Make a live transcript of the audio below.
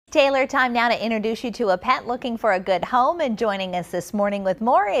Taylor, time now to introduce you to a pet looking for a good home, and joining us this morning with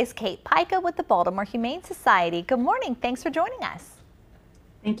more is Kate Pika with the Baltimore Humane Society. Good morning. Thanks for joining us.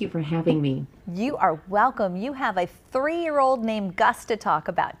 Thank you for having me. You are welcome. You have a 3-year-old named Gus to talk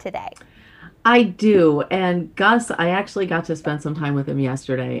about today. I do, and Gus, I actually got to spend some time with him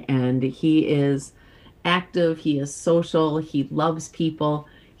yesterday, and he is active, he is social, he loves people,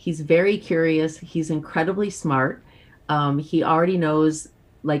 he's very curious, he's incredibly smart. He already knows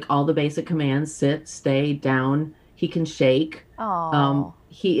like all the basic commands: sit, stay, down. He can shake.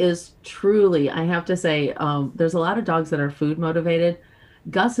 He is truly, I have to say, there's a lot of dogs that are food motivated.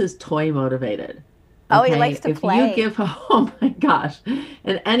 Gus is toy motivated. Oh, he likes to play. If you give him, oh my gosh,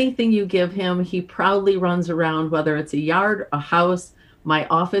 and anything you give him, he proudly runs around, whether it's a yard, a house, my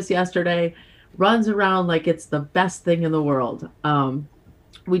office yesterday, runs around like it's the best thing in the world.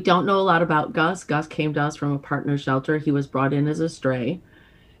 We don't know a lot about Gus. Gus came to us from a partner shelter. He was brought in as a stray.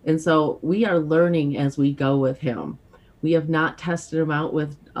 And so we are learning as we go with him. We have not tested him out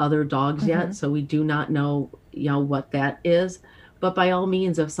with other dogs yet, so we do not know, what that is. But by all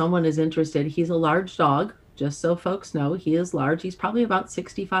means, if someone is interested, he's a large dog, just so folks know. He is large. He's probably about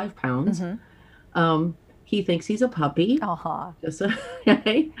 65 pounds. He thinks he's a puppy. He looks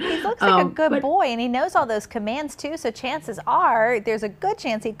like a good boy, and he knows all those commands too, so chances are there's a good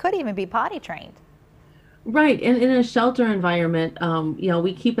chance he could even be potty trained. Right. And in a shelter environment,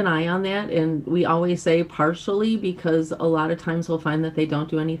 we keep an eye on that, and we always say partially, because a lot of times we'll find that they don't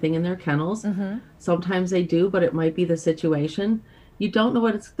do anything in their kennels. Sometimes they do, but it might be the situation. You don't know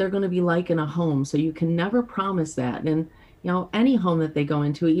what they're going to be like in a home, so you can never promise that. And, any home that they go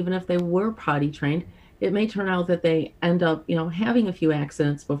into, even if they were potty trained, it may turn out that they end up, having a few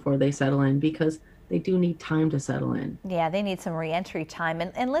accidents before they settle in, because they do need time to settle in. Yeah, they need some re-entry time.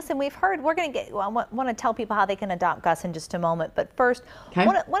 And listen, we've heard, we're going to get, I want to tell people how they can adopt Gus in just a moment. But first,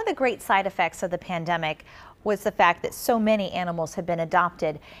 one of the great side effects of the pandemic was the fact that so many animals have been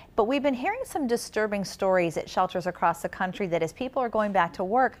adopted. But we've been hearing some disturbing stories at shelters across the country that as people are going back to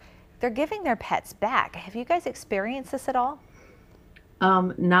work, they're giving their pets back. Have you guys experienced this at all?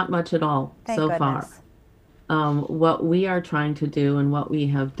 Not much at all so far. What we are trying to do and what we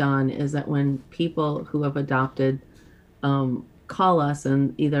have done is that when people who have adopted call us,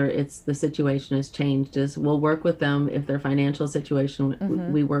 and either it's the situation has changed, is we'll work with them. If their financial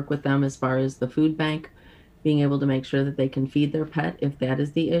situation, we work with them as far as the food bank, being able to make sure that they can feed their pet if that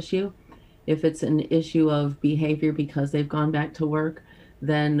is the issue. If it's an issue of behavior because they've gone back to work,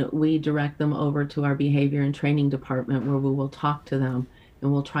 then we direct them over to our behavior and training department, where we will talk to them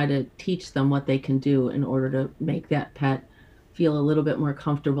and we'll try to teach them what they can do in order to make that pet feel a little bit more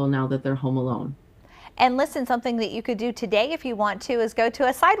comfortable now that they're home alone. And listen, something that you could do today if you want to is go to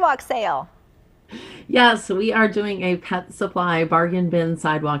a sidewalk sale. Yes, we are doing a pet supply bargain bin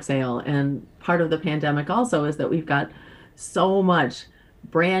sidewalk sale. And part of the pandemic also is that we've got so much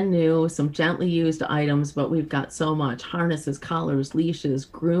brand new, some gently used items, but we've got so much: harnesses, collars, leashes,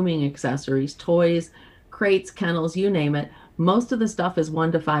 grooming accessories, toys, crates, kennels, you name it. Most of the stuff is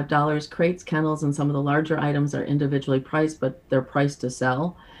 $1 to $5. Crates, kennels, and some of the larger items are individually priced, but they're priced to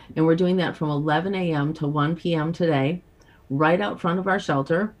sell. And we're doing that from 11 a.m. to 1 p.m. today, right out front of our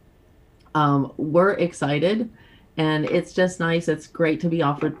shelter. We're excited, and it's just nice. It's great to be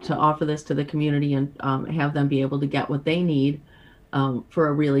offer this to the community and have them be able to get what they need for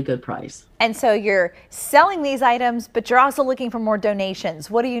a really good price. And so you're selling these items, but you're also looking for more donations.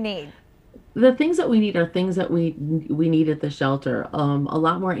 What do you need? The things that we need are things that we need at the shelter. A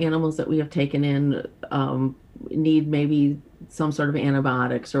lot more animals that we have taken in need maybe some sort of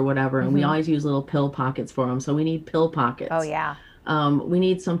antibiotics or whatever, and we always use little pill pockets for them. So we need pill pockets. Oh yeah. We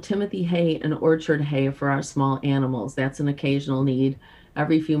need some Timothy hay and orchard hay for our small animals. That's an occasional need.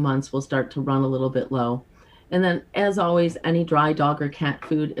 Every few months we'll start to run a little bit low. And then, as always, any dry dog or cat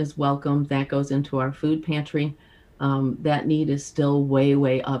food is welcome. That goes into our food pantry. That need is still way,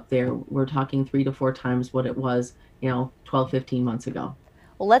 way up there. We're talking 3 to 4 times what it was, 12, 15 months ago.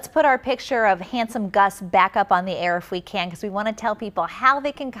 Well, let's put our picture of handsome Gus back up on the air if we can, because we want to tell people how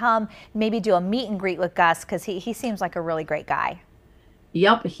they can come, maybe do a meet and greet with Gus, because he seems like a really great guy.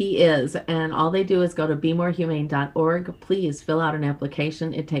 Yep, he is. And all they do is go to bemorehumane.org. Please fill out an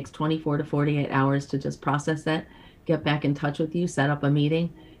application. It takes 24 to 48 hours to just process that, get back in touch with you, set up a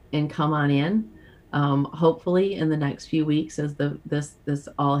meeting, and come on in. Hopefully in the next few weeks, as this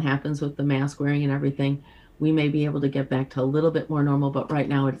all happens with the mask wearing and everything, we may be able to get back to a little bit more normal, but right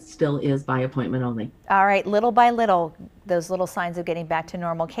now it still is by appointment only. All right, little by little, those little signs of getting back to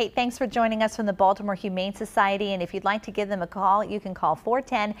normal. Kate, thanks for joining us from the Baltimore Humane Society, and if you'd like to give them a call, you can call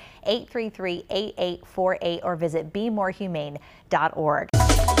 410-833-8848 or visit bemorehumane.org.